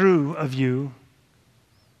things are true of you,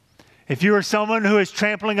 if you are someone who is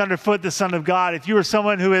trampling underfoot the Son of God, if you are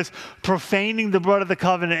someone who is profaning the blood of the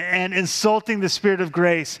covenant and insulting the Spirit of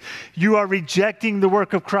grace, you are rejecting the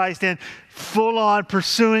work of Christ and full on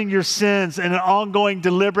pursuing your sins in an ongoing,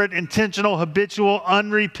 deliberate, intentional, habitual,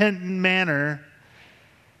 unrepentant manner,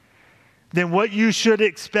 then what you should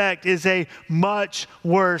expect is a much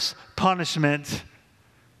worse punishment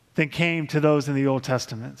than came to those in the Old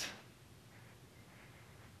Testament.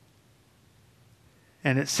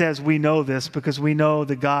 And it says we know this because we know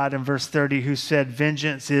the God in verse 30 who said,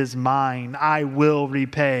 vengeance is mine, I will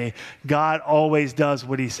repay. God always does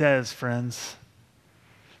what He says, friends.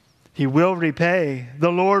 He will repay.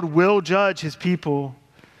 The Lord will judge His people.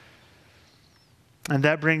 And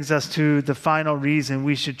that brings us to the final reason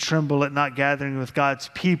we should tremble at not gathering with God's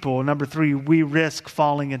people. Number 3, we risk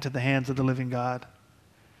falling into the hands of the living God.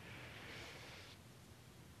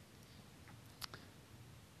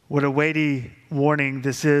 What a weighty warning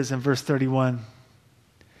this is in verse 31.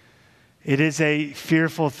 It is a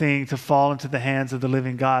fearful thing to fall into the hands of the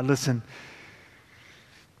living God. Listen,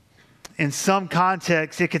 in some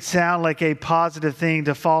contexts, it could sound like a positive thing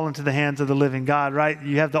to fall into the hands of the living God, right?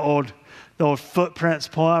 You have the old footprints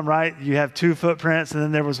poem, right? You have 2 footprints, and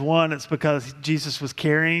then there was one. It's because Jesus was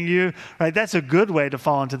carrying you, right? That's a good way to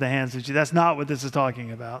fall into the hands of Jesus. That's not what this is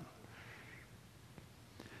talking about.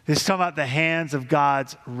 This is talking about the hands of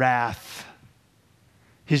God's wrath,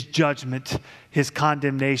 His judgment, His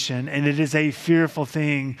condemnation. And it is a fearful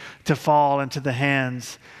thing to fall into the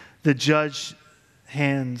hands, the judge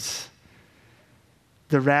hands,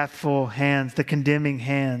 the wrathful hands, the condemning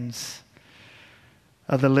hands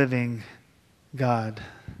of the living God.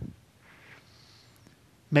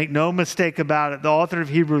 Make no mistake about it. The author of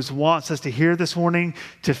Hebrews wants us to hear this warning,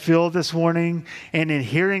 to feel this warning, and in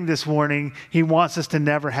hearing this warning, he wants us to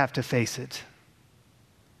never have to face it.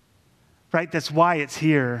 Right? That's why it's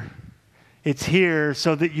here. It's here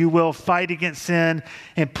so that you will fight against sin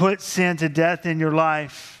and put sin to death in your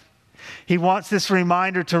life. He wants this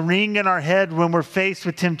reminder to ring in our head when we're faced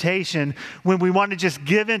with temptation, when we want to just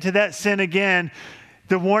give into that sin again,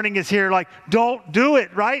 The warning is here, like, don't do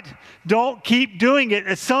it, right? Don't keep doing it.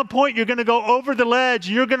 At some point, you're going to go over the ledge.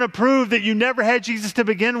 And you're going to prove that you never had Jesus to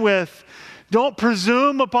begin with. Don't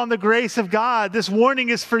presume upon the grace of God. This warning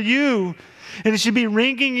is for you, and it should be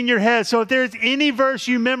ringing in your head. So if there's any verse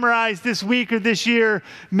you memorize this week or this year,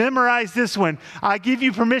 memorize this one. I give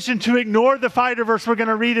you permission to ignore the fighter verse we're going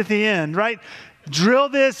to read at the end, right? Drill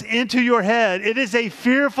this into your head. It is a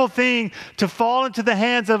fearful thing to fall into the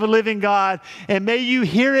hands of a living God. And may you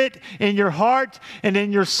hear it in your heart and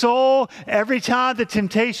in your soul every time the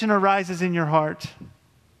temptation arises in your heart.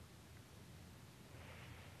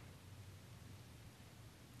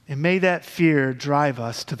 And may that fear drive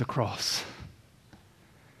us to the cross.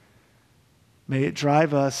 May it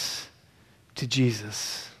drive us to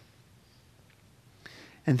Jesus.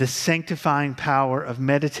 And the sanctifying power of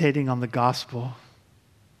meditating on the gospel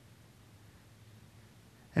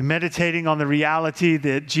and meditating on the reality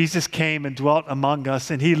that Jesus came and dwelt among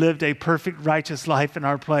us and he lived a perfect, righteous life in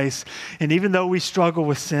our place. And even though we struggle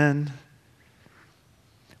with sin,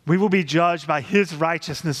 we will be judged by his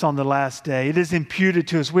righteousness on the last day. It is imputed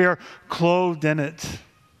to us. We are clothed in it.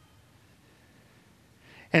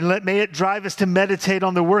 And may it drive us to meditate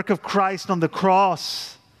on the work of Christ on the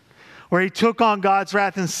cross, where he took on God's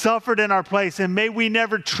wrath and suffered in our place. And may we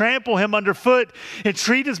never trample him underfoot and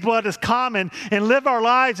treat his blood as common and live our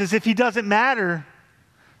lives as if he doesn't matter.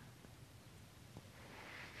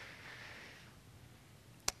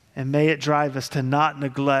 And may it drive us to not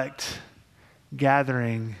neglect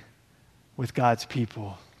gathering with God's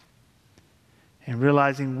people and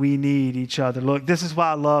realizing we need each other. Look, this is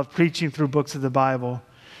why I love preaching through books of the Bible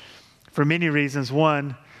for many reasons.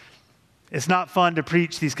 One, it's not fun to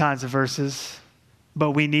preach these kinds of verses,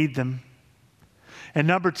 but we need them. And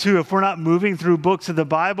number two, if we're not moving through books of the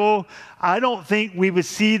Bible, I don't think we would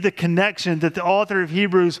see the connection that the author of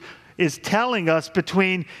Hebrews is telling us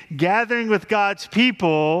between gathering with God's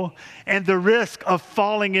people and the risk of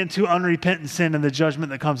falling into unrepentant sin and the judgment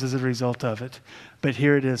that comes as a result of it. But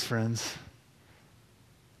here it is, friends.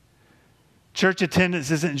 Church attendance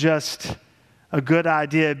isn't just a good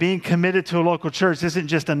idea. Being committed to a local church isn't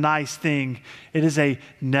just a nice thing. It is a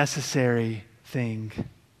necessary thing.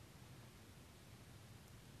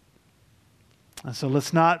 And so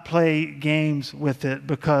let's not play games with it,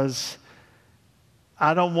 because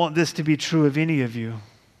I don't want this to be true of any of you.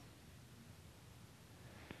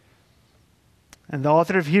 And the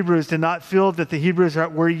author of Hebrews did not feel that the Hebrews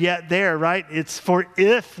were yet there, right? It's for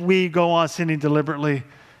if we go on sinning deliberately.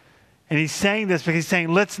 And he's saying this because he's saying,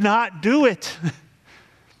 let's not do it.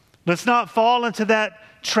 Let's not fall into that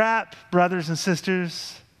trap, brothers and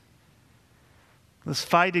sisters. Let's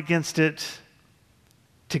fight against it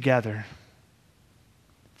together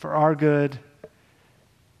for our good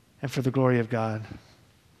and for the glory of God.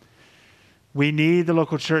 We need the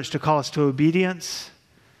local church to call us to obedience,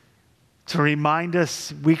 to remind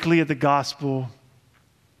us weekly of the gospel,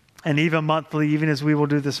 and even monthly, even as we will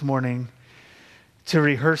do this morning, to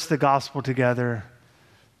rehearse the gospel together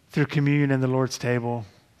through communion and the Lord's table,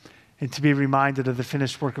 and to be reminded of the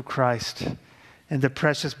finished work of Christ and the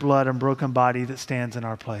precious blood and broken body that stands in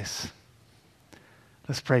our place.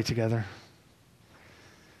 Let's pray together.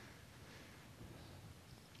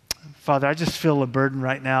 Father, I just feel a burden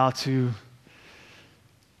right now to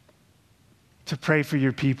pray for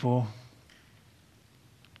your people,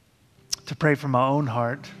 to pray for my own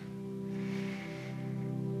heart.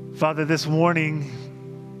 Father, this morning,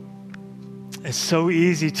 it's so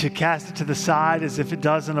easy to cast it to the side as if it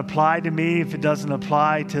doesn't apply to me, if it doesn't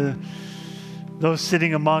apply to those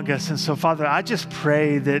sitting among us. And so, Father, I just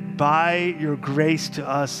pray that by your grace to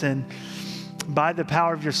us and by the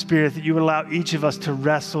power of your Spirit, that you would allow each of us to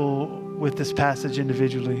wrestle with this passage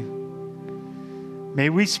individually. May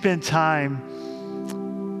we spend time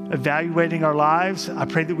evaluating our lives. I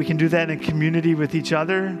pray that we can do that in community with each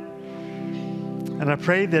other. And I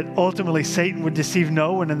pray that ultimately Satan would deceive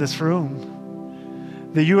no one in this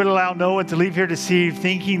room. That you would allow no one to leave here deceived,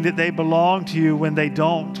 thinking that they belong to you when they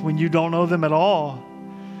don't, when you don't know them at all.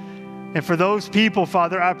 And for those people,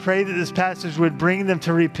 Father, I pray that this passage would bring them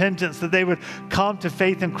to repentance, that they would come to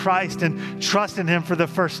faith in Christ and trust in him for the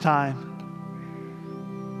first time.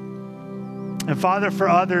 And Father, for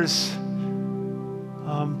others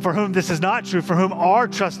for whom this is not true, for whom are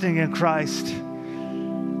trusting in Christ,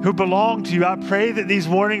 who belong to you, I pray that these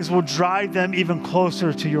warnings will drive them even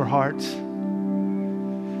closer to your heart.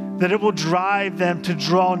 That it will drive them to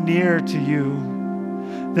draw near to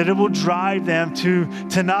you. That it will drive them to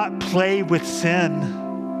not play with sin.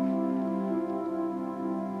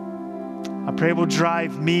 I pray it will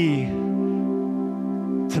drive me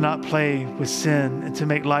to not play with sin and to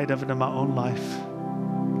make light of it in my own life.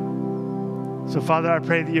 So, Father, I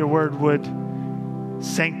pray that your word would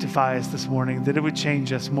sanctify us this morning, that it would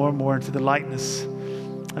change us more and more into the likeness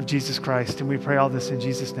of Jesus Christ. And we pray all this in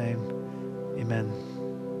Jesus' name. Amen.